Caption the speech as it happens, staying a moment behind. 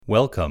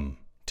Welcome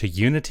to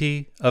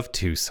Unity of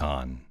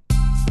Tucson.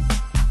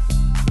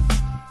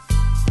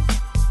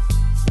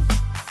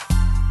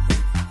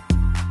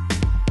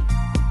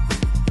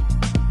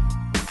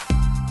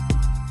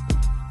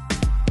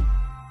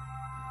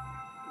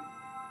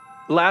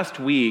 Last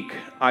week,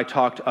 I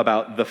talked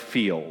about the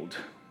field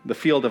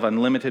of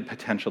unlimited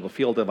potential, the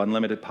field of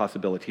unlimited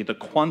possibility, the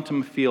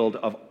quantum field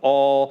of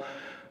all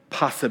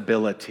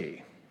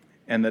possibility.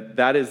 And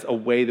that is a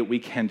way that we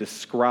can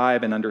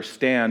describe and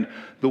understand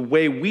the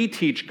way we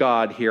teach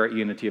God here at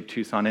Unity of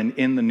Tucson and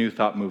in the New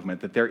Thought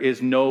movement, that there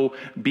is no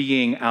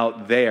being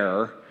out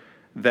there,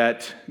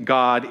 that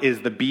God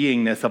is the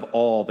beingness of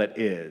all that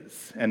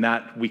is, and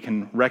that we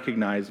can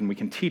recognize and we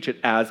can teach it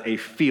as a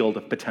field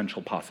of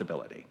potential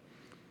possibility.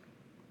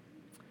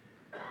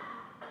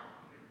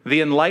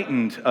 The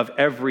enlightened of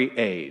every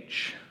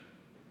age,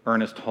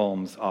 Ernest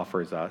Holmes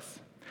offers us,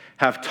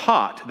 have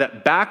taught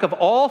that back of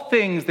all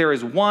things there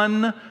is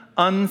one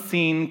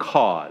unseen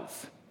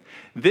cause.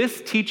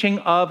 This teaching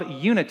of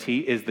unity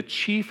is the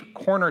chief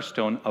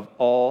cornerstone of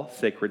all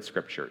sacred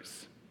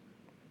scriptures.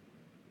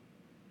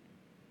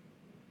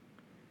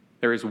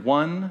 There is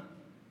one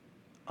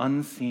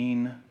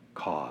unseen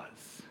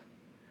cause,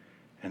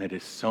 and it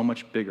is so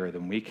much bigger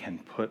than we can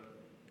put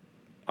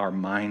our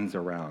minds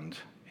around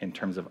in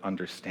terms of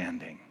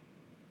understanding.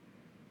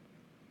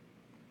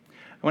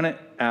 I want to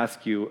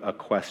ask you a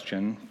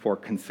question for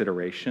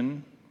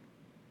consideration,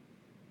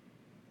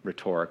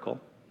 rhetorical.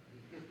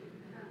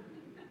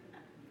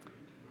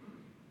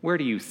 Where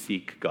do you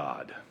seek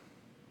God? I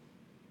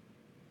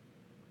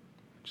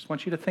just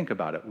want you to think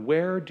about it.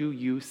 Where do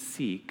you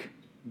seek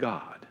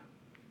God?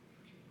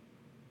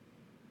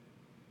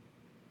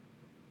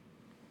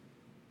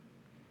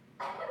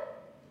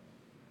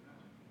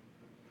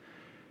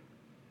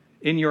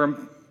 In your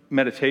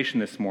meditation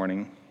this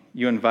morning,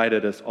 you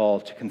invited us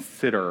all to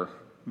consider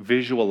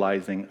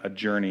visualizing a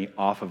journey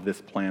off of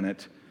this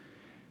planet,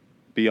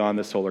 beyond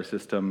the solar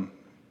system,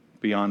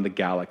 beyond the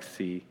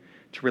galaxy,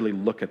 to really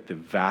look at the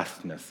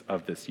vastness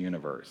of this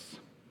universe.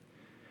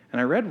 And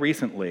I read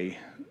recently,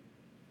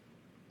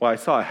 I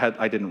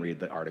didn't read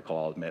the article,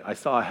 I'll admit. I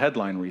saw a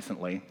headline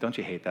recently. Don't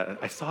you hate that?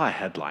 I saw a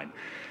headline.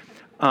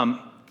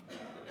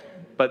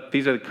 But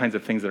these are the kinds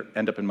of things that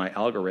end up in my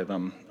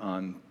algorithm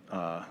on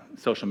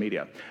social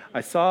media.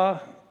 I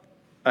saw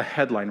a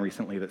headline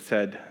recently that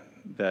said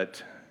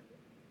that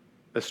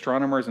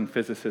astronomers and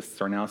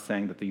physicists are now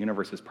saying that the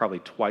universe is probably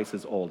twice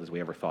as old as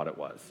we ever thought it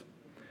was.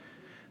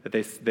 That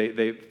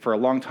they for a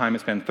long time,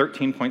 it's been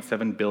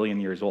 13.7 billion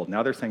years old.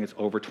 Now they're saying it's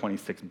over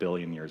 26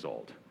 billion years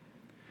old.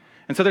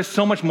 And so there's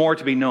so much more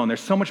to be known.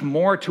 There's so much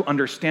more to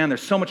understand.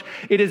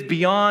 It is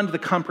beyond the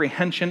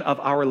comprehension of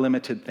our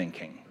limited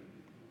thinking.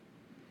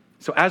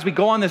 So as we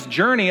go on this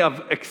journey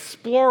of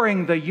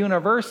exploring the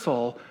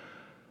universal,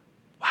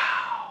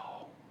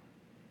 wow,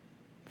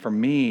 for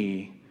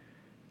me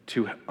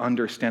to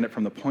understand it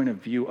from the point of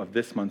view of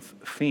this month's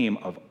theme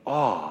of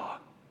awe,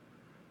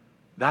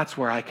 that's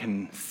where I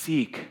can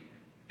seek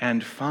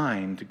and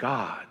find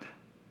God,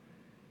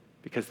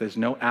 because there's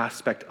no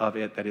aspect of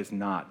it that is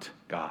not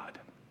God.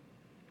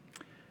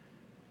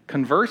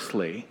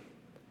 Conversely,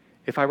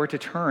 if I were to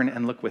turn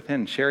and look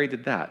within, Sherry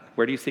did that.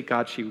 Where do you seek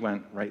God? She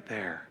went right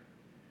there.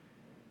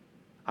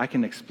 I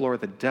can explore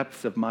the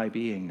depths of my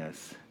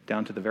beingness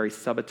down to the very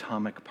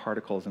subatomic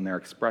particles and their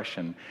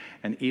expression,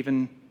 and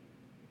even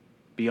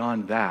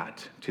beyond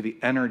that, to the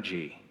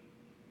energy,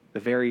 the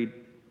very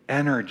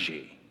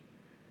energy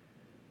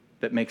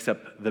that makes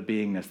up the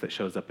beingness that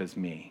shows up as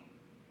me.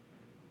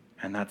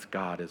 And that's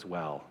God as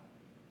well.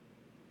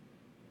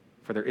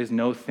 For there is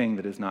no thing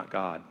that is not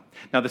God.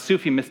 Now, the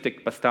Sufi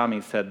mystic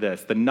Bastami said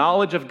this: the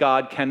knowledge of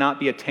God cannot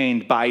be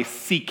attained by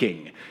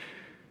seeking,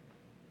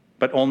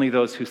 but only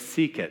those who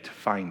seek it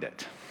find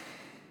it.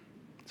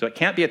 So it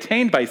can't be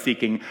attained by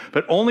seeking,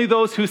 but only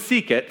those who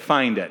seek it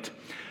find it.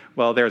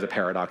 Well, there's a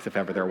paradox if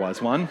ever there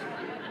was one.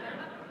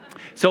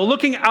 So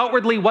looking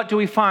outwardly, what do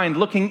we find?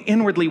 Looking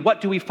inwardly, what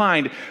do we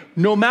find?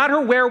 No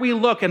matter where we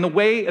look and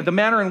the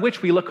manner in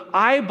which we look,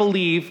 I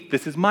believe,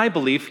 this is my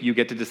belief, you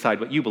get to decide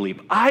what you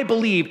believe. I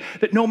believe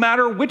that no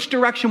matter which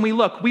direction we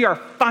look, we are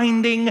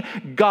finding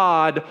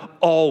God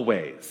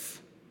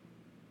always.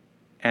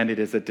 And it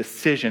is a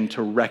decision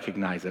to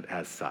recognize it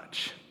as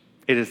such.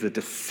 It is a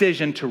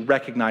decision to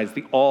recognize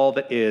the all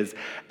that is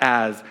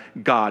as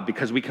God,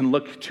 because we can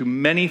look to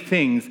many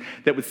things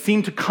that would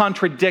seem to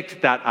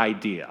contradict that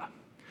idea.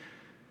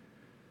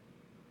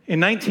 In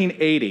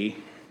 1980,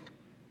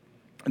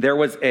 there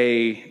was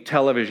a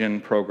television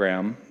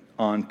program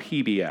on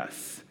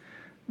PBS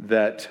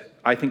that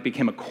I think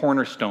became a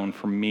cornerstone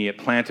for me. It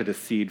planted a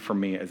seed for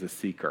me as a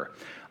seeker,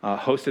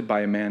 hosted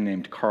by a man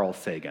named Carl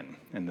Sagan,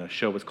 and the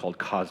show was called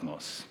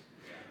Cosmos.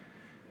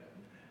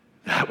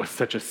 That was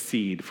such a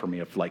seed for me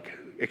of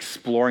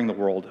exploring the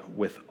world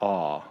with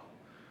awe.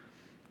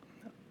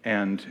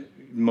 And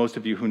most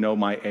of you who know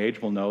my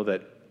age will know that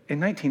in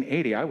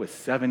 1980, I was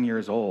 7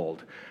 years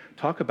old.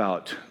 Talk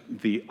about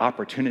the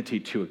opportunity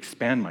to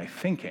expand my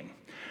thinking.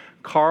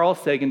 Carl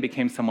Sagan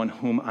became someone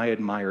whom I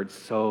admired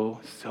so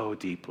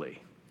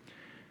deeply.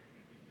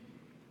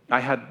 I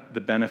had the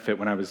benefit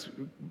when I was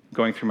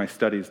going through my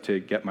studies to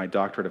get my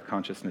doctorate of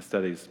consciousness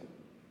studies.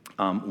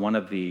 One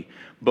of the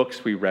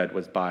books we read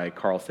was by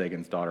Carl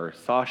Sagan's daughter,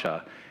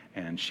 Sasha,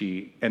 and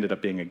she ended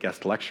up being a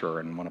guest lecturer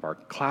in one of our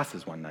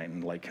classes one night.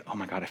 And like, oh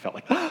my God, I felt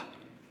like,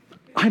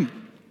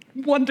 I'm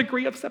 1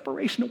 degree of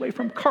separation away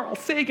from Carl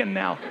Sagan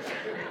now.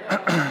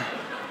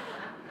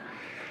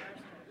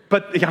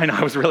 But yeah, I know,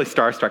 I was really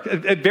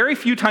starstruck. Very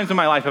few times in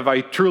my life have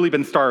I truly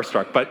been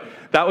starstruck, but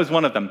that was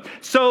one of them.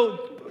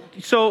 So,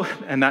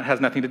 and that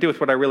has nothing to do with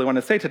what I really want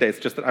to say today. It's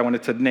just that I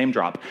wanted to name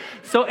drop.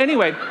 So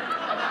anyway,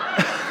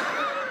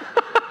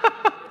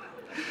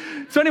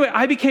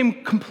 I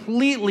became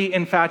completely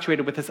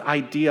infatuated with this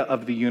idea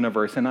of the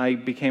universe, and I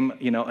became,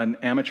 an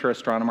amateur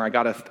astronomer. I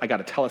got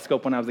a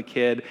telescope when I was a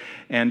kid,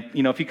 and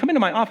if you come into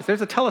my office,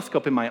 there's a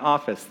telescope in my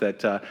office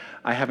that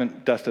I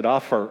haven't dusted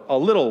off for a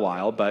little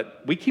while,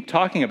 but we keep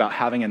talking about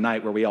having a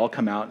night where we all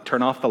come out,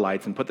 turn off the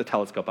lights, and put the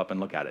telescope up and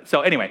look at it.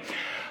 So anyway,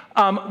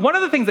 one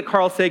of the things that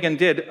Carl Sagan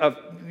did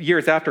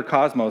years after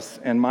Cosmos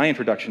and my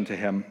introduction to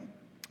him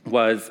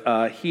was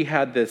he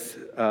had this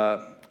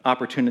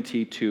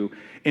opportunity to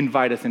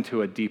invite us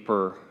into a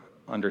deeper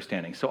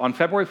understanding. So on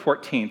February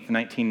 14th,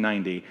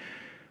 1990,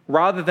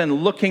 rather than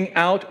looking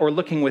out or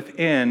looking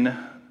within,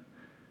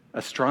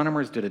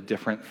 astronomers did a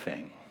different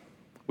thing.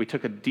 We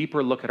took a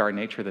deeper look at our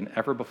nature than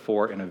ever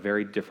before in a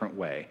very different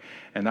way.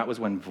 And that was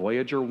when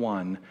Voyager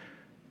 1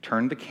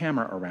 turned the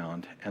camera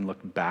around and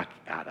looked back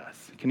at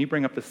us. Can you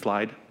bring up the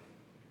slide?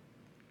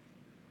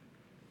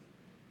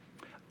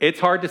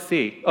 It's hard to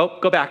see. Oh,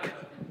 go back.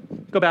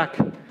 Go back.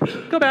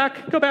 Go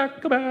back. Go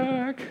back. Go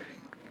back.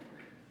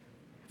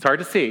 It's hard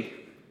to see.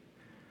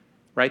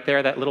 Right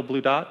there, that little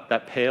blue dot,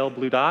 that pale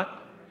blue dot,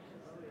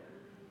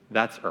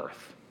 that's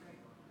Earth.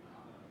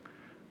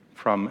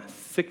 From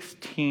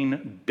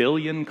 16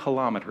 billion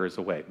kilometers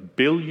away.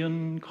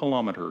 Billion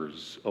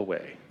kilometers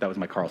away. That was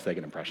my Carl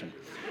Sagan impression.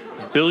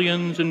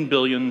 Billions and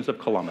billions of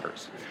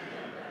kilometers.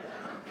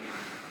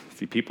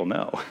 See, people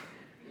know.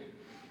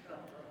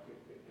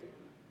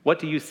 What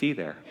do you see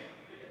there?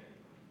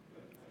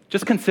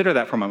 Just consider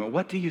that for a moment.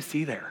 What do you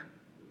see there?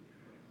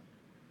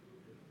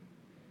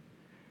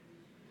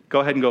 Go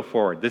ahead and go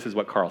forward. This is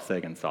what Carl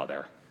Sagan saw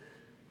there.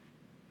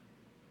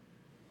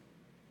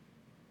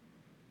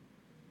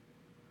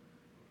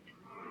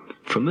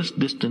 From this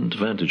distant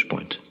vantage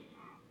point,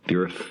 the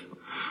Earth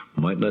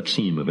might not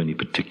seem of any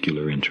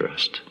particular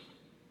interest.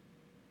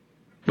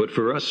 But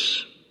for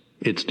us,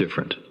 it's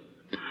different.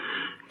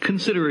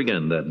 Consider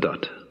again that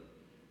dot.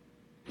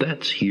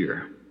 That's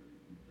here.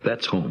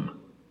 That's home.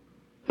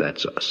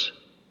 That's us.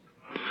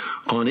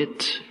 On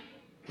it,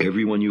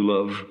 everyone you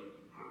love,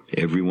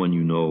 everyone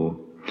you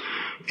know,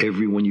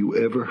 everyone you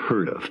ever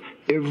heard of,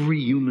 every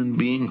human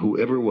being who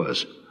ever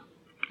was,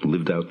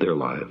 lived out their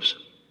lives.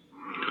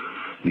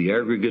 The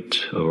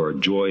aggregate of our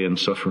joy and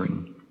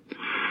suffering,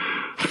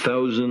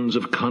 thousands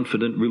of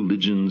confident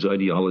religions,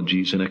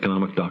 ideologies, and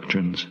economic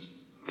doctrines,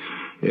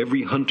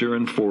 every hunter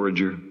and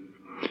forager,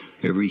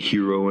 every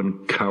hero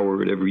and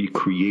coward, every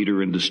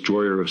creator and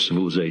destroyer of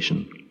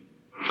civilization,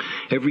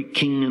 every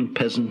king and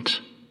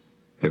peasant,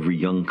 every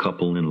young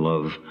couple in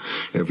love,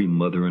 every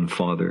mother and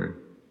father,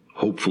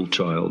 hopeful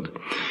child,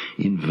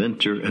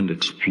 inventor and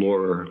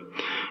explorer,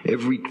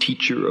 every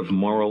teacher of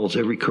morals,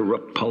 every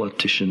corrupt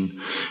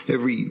politician,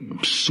 every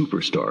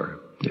superstar,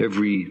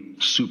 every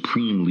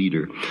supreme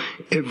leader,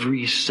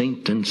 every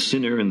saint and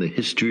sinner in the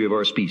history of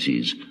our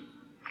species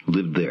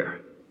lived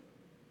there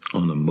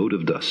on a mote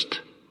of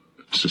dust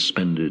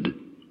suspended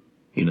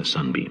in a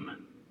sunbeam.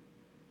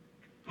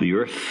 The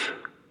Earth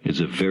is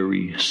a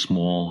very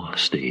small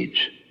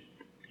stage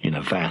in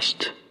a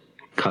vast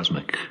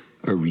cosmic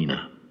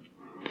arena.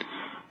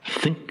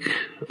 Think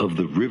of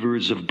the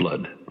rivers of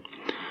blood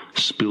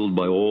spilled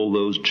by all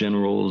those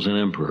generals and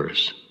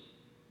emperors,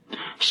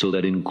 so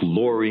that in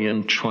glory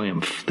and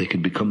triumph they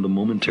could become the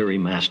momentary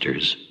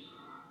masters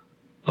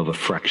of a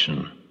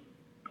fraction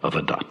of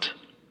a dot.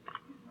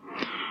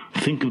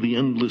 Think of the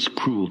endless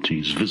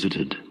cruelties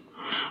visited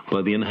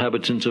by the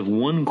inhabitants of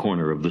one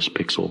corner of this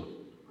pixel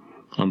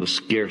on the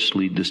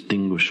scarcely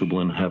distinguishable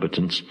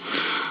inhabitants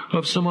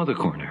of some other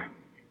corner.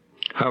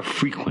 How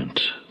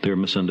frequent their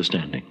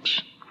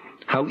misunderstandings,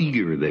 how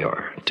eager they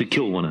are to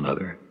kill one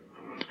another,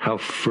 how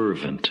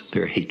fervent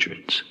their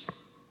hatreds.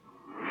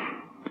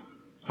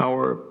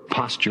 Our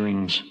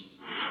posturings,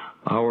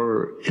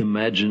 our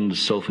imagined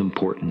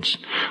self-importance,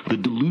 the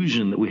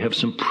delusion that we have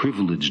some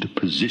privileged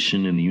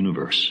position in the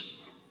universe,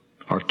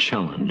 are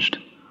challenged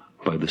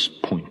by this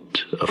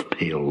point of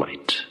pale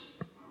light.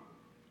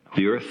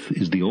 The Earth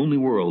is the only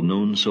world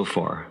known so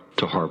far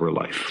to harbor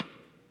life.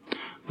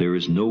 There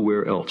is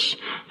nowhere else,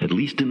 at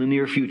least in the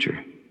near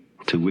future,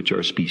 to which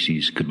our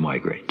species could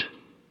migrate.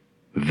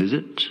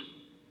 Visit?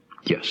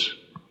 Yes.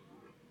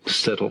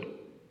 Settle?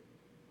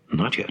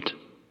 Not yet.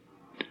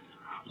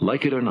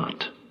 Like it or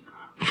not,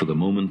 for the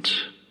moment,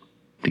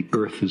 the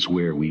Earth is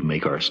where we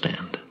make our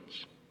stand.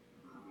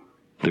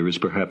 There is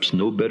perhaps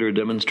no better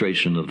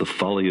demonstration of the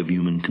folly of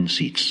human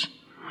conceits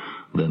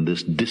than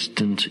this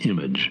distant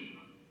image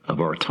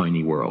of our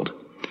tiny world.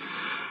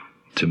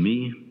 To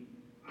me,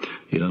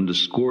 it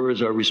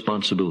underscores our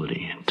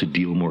responsibility to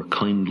deal more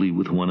kindly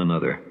with one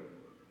another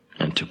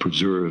and to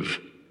preserve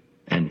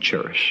and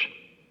cherish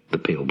the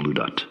pale blue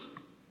dot,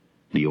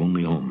 the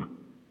only home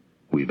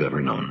we've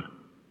ever known.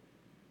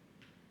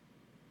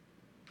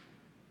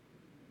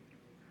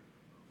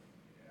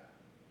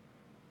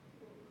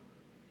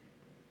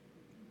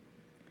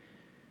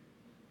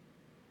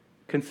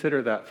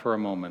 Consider that for a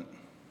moment,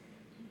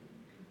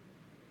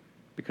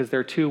 because there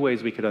are two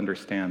ways we could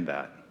understand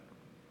that.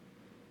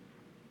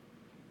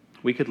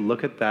 We could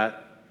look at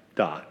that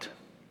dot,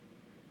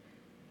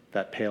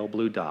 that pale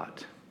blue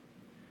dot,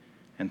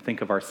 and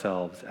think of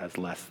ourselves as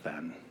less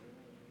than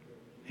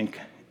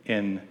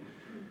in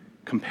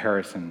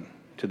comparison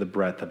to the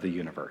breadth of the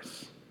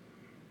universe.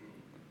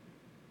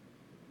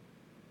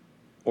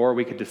 Or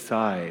we could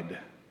decide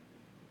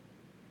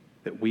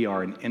that we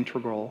are an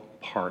integral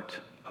part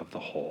of the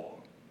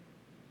whole.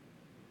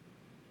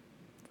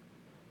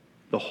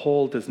 The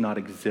whole does not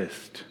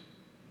exist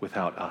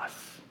without us,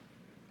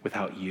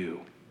 without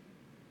you.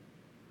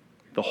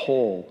 The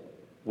whole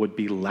would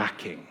be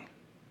lacking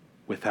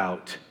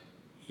without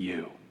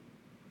you.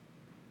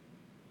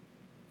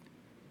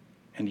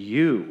 And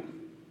you,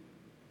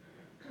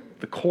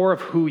 the core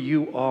of who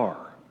you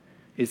are,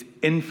 is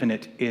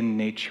infinite in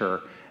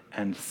nature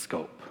and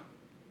scope.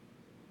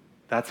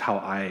 That's how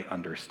I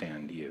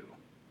understand you.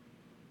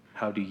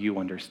 How do you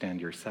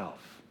understand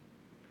yourself?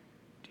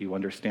 Do you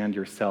understand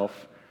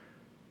yourself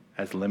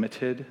as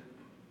limited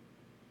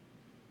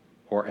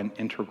or an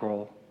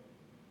integral,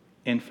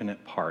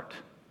 infinite part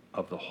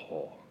of the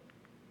whole?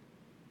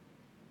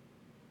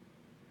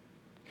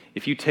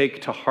 If you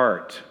take to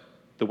heart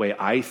the way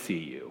I see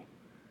you,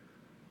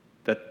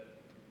 that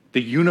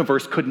the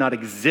universe could not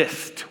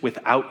exist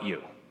without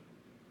you,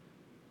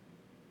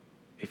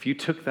 if you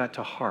took that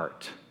to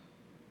heart,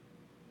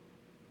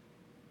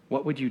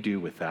 what would you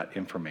do with that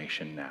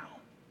information now?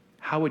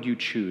 How would you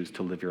choose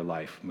to live your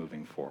life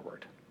moving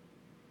forward?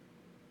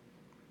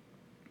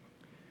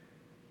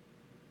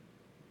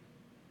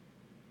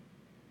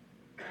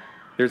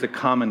 There's a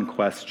common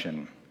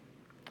question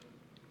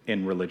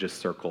in religious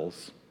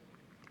circles,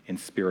 in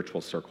spiritual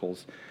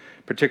circles,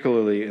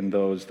 particularly in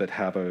those that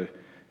have a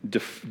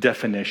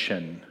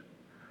definition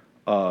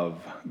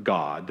of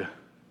God.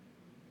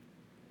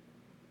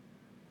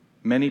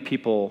 Many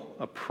people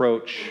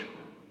approach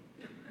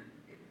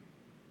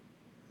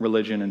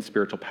religion and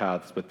spiritual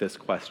paths with this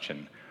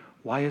question: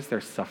 why is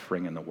there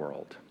suffering in the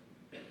world?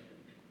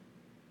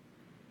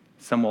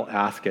 Some will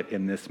ask it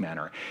in this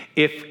manner: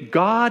 if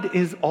God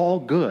is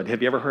all good,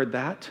 have you ever heard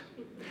that?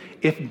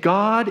 If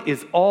God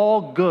is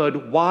all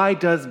good, why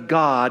does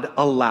God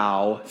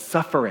allow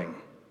suffering?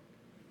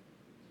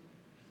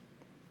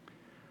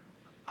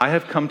 I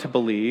have come to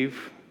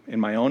believe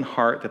in my own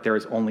heart that there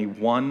is only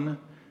one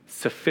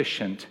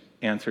sufficient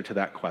answer to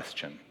that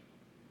question.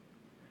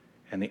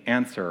 And the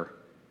answer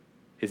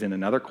is in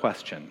another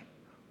question: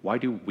 why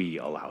do we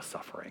allow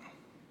suffering?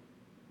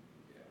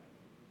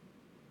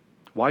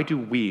 Why do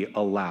we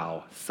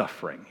allow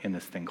suffering in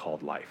this thing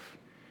called life?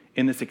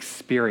 In this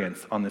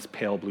experience on this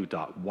pale blue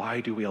dot,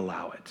 why do we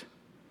allow it?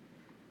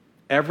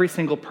 Every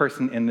single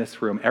person in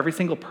this room, every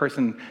single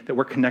person that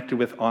we're connected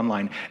with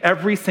online,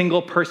 every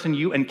single person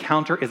you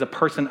encounter is a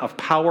person of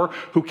power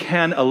who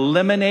can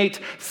eliminate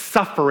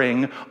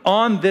suffering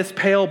on this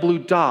pale blue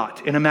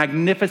dot in a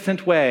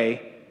magnificent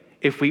way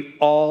if we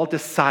all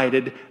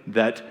decided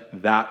that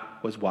that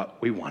was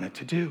what we wanted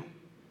to do.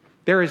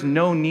 There is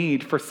no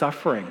need for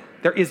suffering.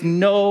 There is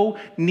no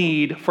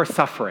need for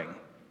suffering.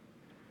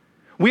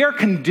 We are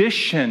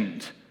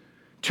conditioned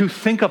to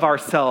think of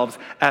ourselves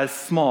as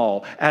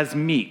small, as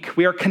meek.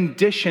 We are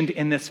conditioned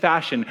in this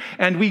fashion,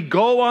 and we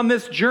go on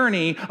this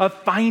journey of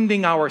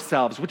finding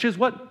ourselves, which is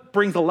what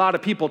brings a lot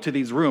of people to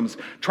these rooms,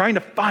 trying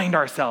to find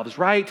ourselves,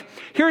 right?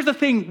 Here's the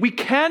thing: we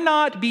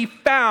cannot be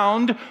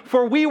found,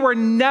 for we were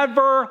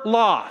never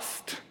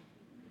lost.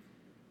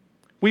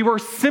 We were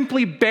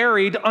simply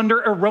buried under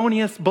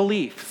erroneous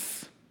beliefs.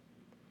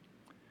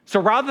 So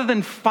rather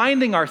than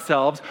finding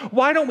ourselves,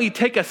 why don't we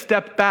take a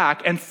step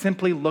back and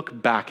simply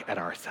look back at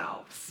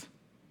ourselves?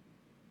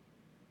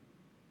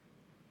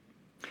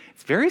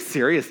 It's very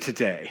serious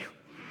today.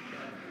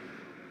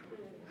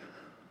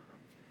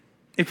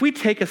 If we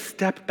take a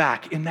step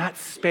back in that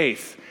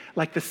space,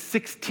 like the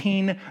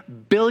 16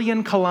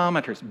 billion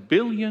kilometers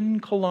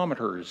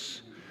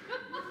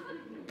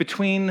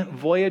between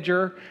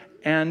Voyager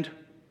and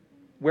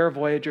where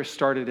Voyager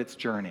started its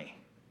journey,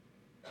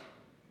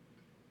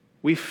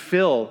 we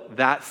fill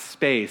that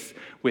space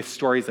with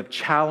stories of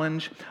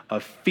challenge,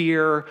 of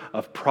fear,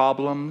 of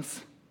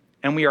problems,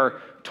 and we are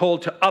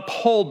told to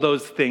uphold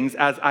those things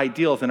as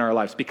ideals in our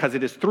lives, because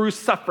it is through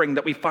suffering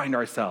that we find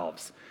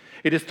ourselves.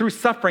 It is through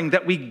suffering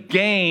that we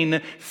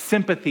gain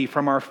sympathy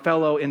from our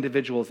fellow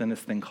individuals in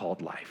this thing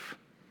called life.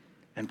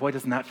 And boy,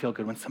 doesn't that feel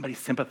good when somebody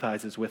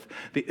sympathizes with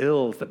the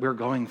ills that we're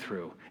going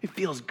through. It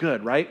feels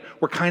good, right?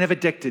 We're kind of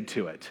addicted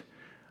to it.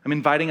 I'm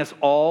inviting us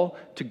all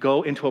to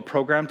go into a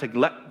program to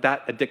let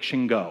that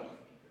addiction go.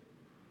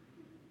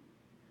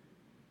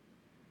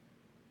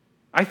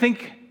 I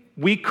think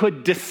we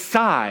could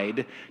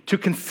decide to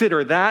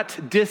consider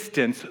that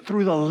distance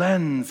through the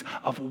lens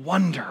of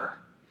wonder,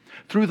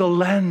 through the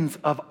lens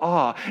of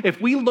awe. If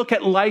we look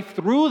at life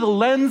through the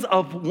lens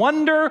of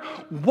wonder,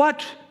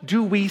 what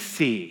do we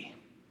see?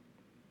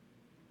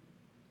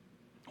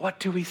 What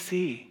do we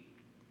see?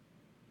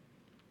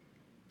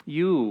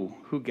 You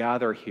who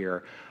gather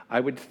here,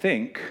 I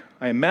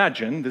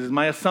imagine, this is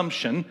my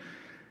assumption.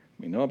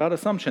 We know about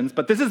assumptions,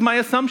 but this is my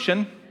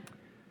assumption.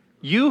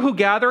 You who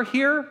gather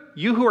here,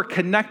 you who are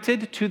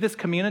connected to this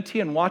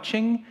community and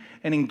watching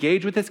and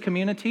engage with this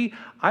community,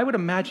 I would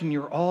imagine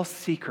you're all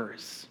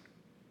seekers.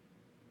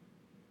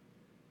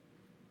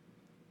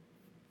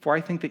 For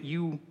I think that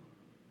you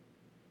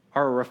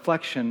are a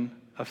reflection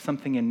of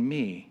something in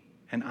me,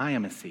 and I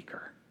am a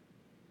seeker.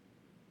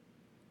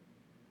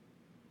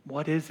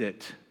 What is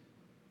it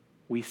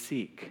we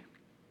seek?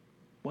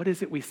 What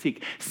is it we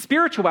seek?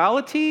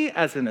 Spirituality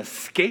as an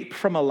escape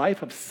from a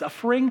life of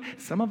suffering.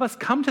 Some of us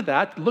come to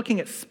that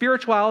looking at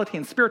spirituality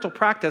and spiritual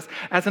practice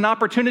as an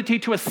opportunity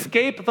to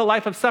escape the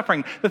life of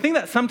suffering. The thing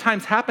that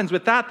sometimes happens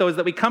with that, though, is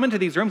that we come into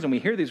these rooms and we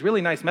hear these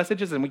really nice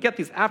messages and we get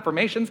these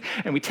affirmations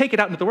and we take it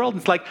out into the world and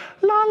it's like,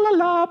 la, la,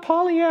 la,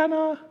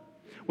 Pollyanna,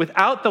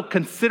 without the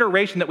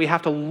consideration that we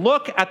have to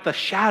look at the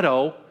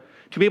shadow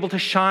to be able to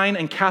shine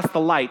and cast the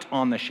light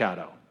on the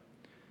shadow.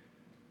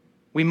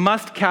 We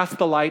must cast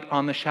the light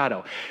on the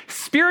shadow.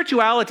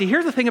 Spirituality,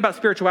 here's the thing about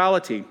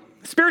spirituality.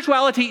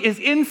 Spirituality is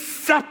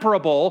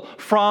inseparable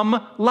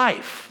from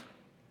life.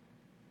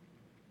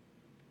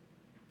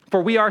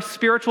 For we are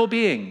spiritual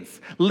beings,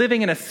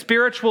 living in a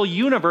spiritual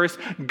universe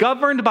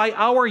governed by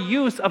our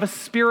use of a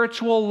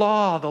spiritual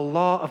law, the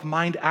law of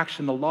mind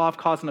action, the law of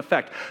cause and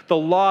effect, the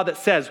law that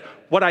says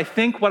what I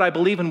think, what I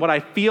believe, and what I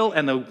feel,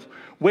 and the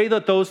way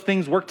that those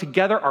things work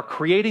together are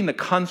creating the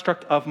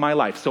construct of my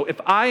life. So if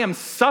I am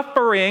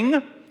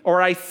suffering or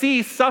I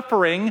see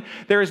suffering,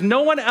 there is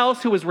no one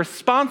else who is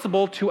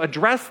responsible to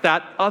address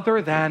that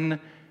other than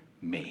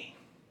me.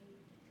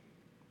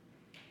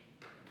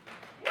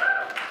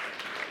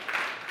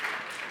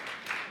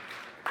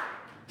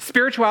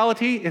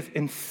 Spirituality is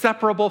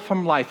inseparable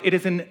from life. It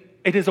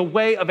is a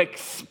way of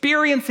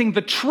experiencing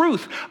the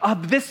truth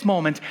of this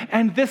moment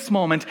and this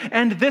moment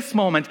and this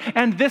moment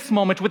and this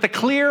moment with a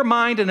clear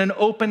mind and an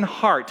open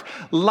heart.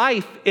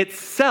 Life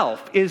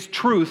itself is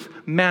truth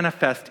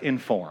manifest in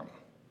form.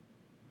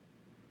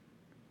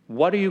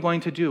 What are you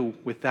going to do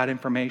with that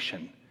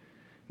information,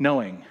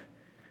 knowing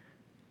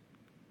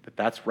that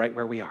that's right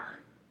where we are,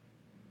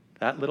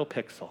 that little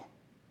pixel?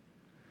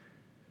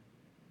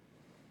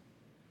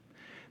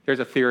 There's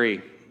a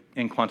theory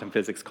in quantum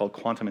physics called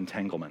quantum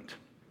entanglement.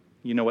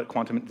 You know what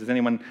does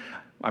anyone,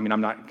 I'm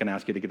not going to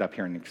ask you to get up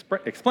here and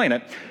explain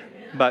it,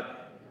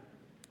 but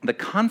the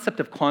concept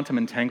of quantum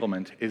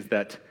entanglement is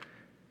that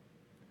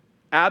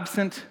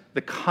absent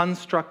the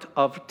construct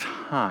of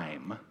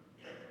time,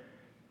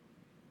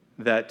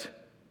 that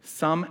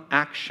some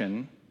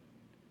action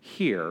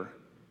here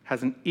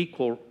has an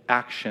equal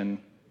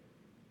action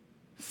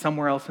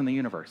somewhere else in the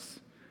universe.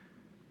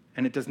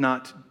 And it is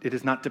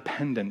not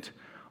dependent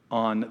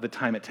on the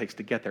time it takes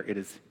to get there. It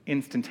is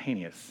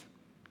instantaneous.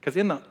 Because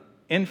in the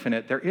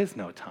infinite, there is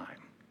no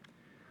time.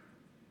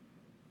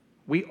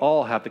 We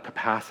all have the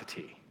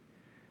capacity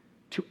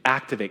to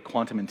activate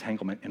quantum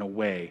entanglement in a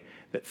way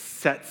that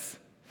sets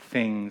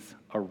things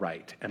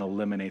aright and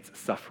eliminates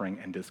suffering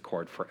and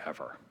discord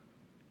forever.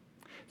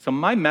 So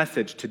my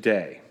message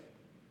today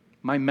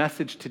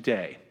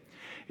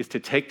is to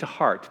take to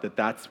heart that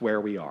that's where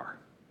we are.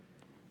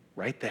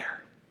 Right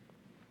there.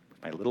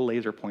 My little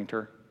laser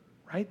pointer,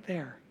 right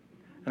there.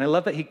 And I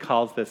love that he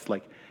calls this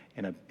like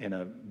in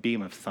a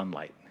beam of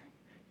sunlight.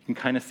 You can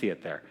kind of see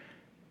it there.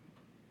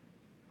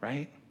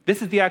 Right?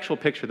 This is the actual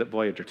picture that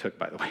Voyager took,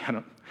 by the way.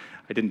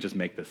 I didn't just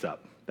make this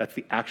up. That's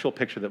the actual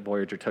picture that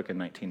Voyager took in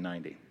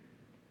 1990.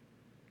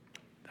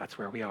 That's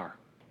where we are.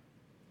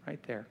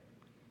 Right there.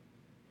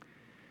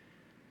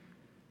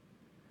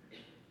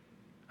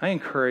 I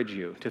encourage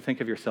you to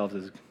think of yourselves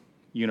as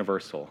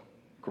universal,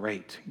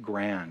 great,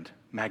 grand,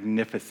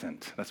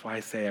 magnificent. That's why I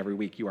say every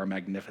week, you are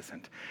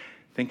magnificent.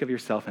 Think of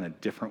yourself in a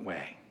different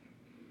way.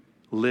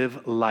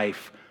 Live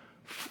life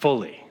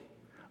fully,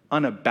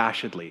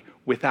 unabashedly,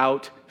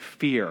 without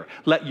fear.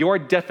 Let your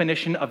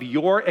definition of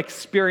your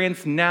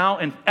experience now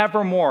and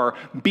evermore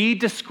be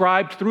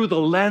described through the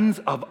lens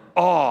of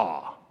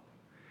awe.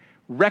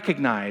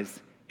 Recognize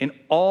in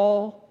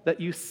all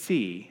that you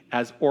see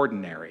as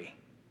ordinary,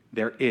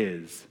 there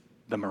is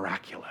the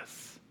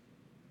miraculous.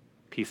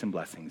 Peace and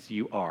blessings.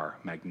 You are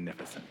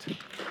magnificent.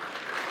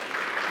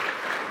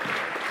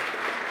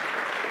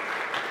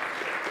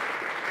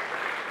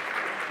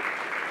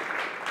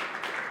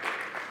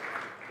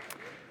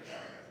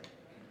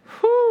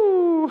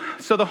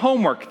 So the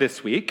homework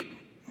this week,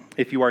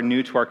 if you are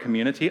new to our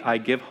community, I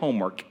give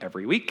homework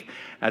every week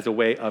as a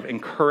way of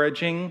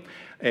encouraging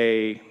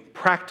a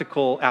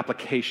practical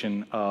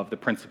application of the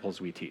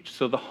principles we teach.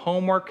 So the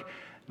homework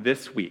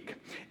this week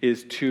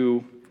is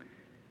to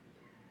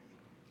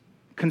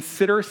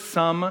Consider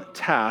some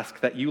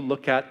task that you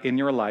look at in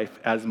your life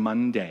as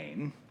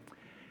mundane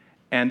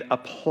and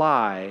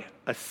apply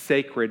a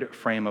sacred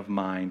frame of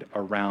mind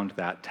around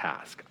that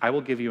task. I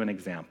will give you an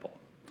example.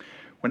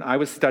 When I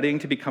was studying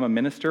to become a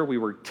minister, we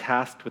were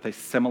tasked with a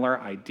similar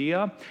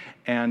idea,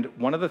 and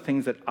one of the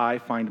things that I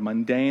find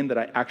mundane that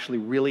I actually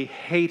really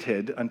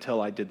hated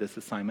until I did this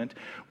assignment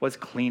was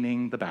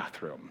cleaning the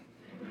bathroom.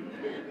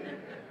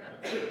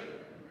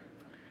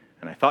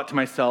 And I thought to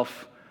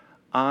myself,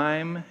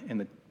 I'm in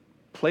the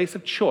place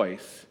of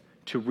choice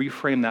to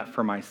reframe that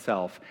for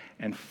myself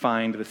and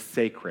find the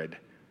sacred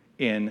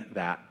in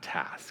that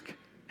task.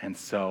 And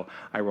so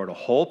I wrote a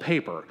whole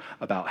paper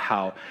about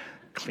how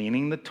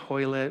cleaning the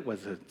toilet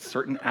was a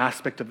certain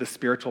aspect of the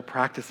spiritual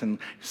practice, and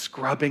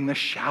scrubbing the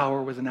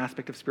shower was an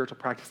aspect of spiritual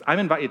practice.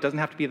 It doesn't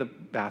have to be the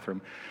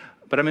bathroom,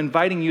 but I'm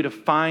inviting you to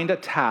find a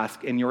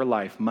task in your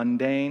life,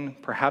 mundane,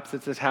 perhaps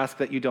it's a task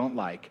that you don't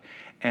like,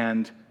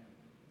 and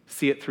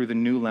see it through the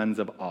new lens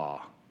of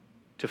awe,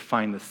 to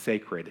find the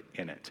sacred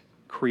in it,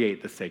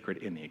 create the sacred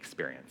in the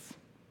experience.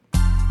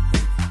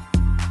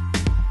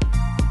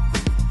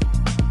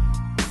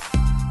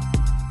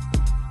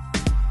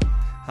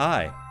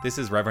 Hi, this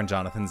is Reverend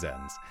Jonathan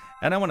Zenz,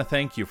 and I want to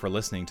thank you for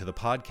listening to the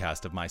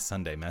podcast of my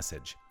Sunday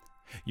message.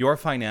 Your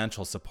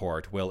financial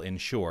support will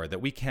ensure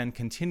that we can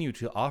continue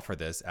to offer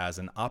this as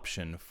an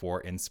option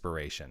for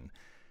inspiration.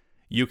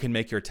 You can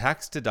make your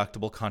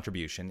tax-deductible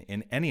contribution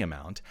in any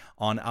amount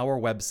on our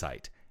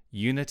website,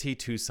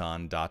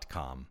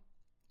 unitytucson.com.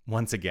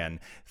 Once again,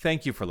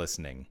 thank you for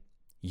listening.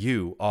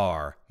 You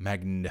are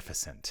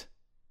magnificent.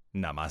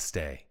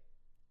 Namaste.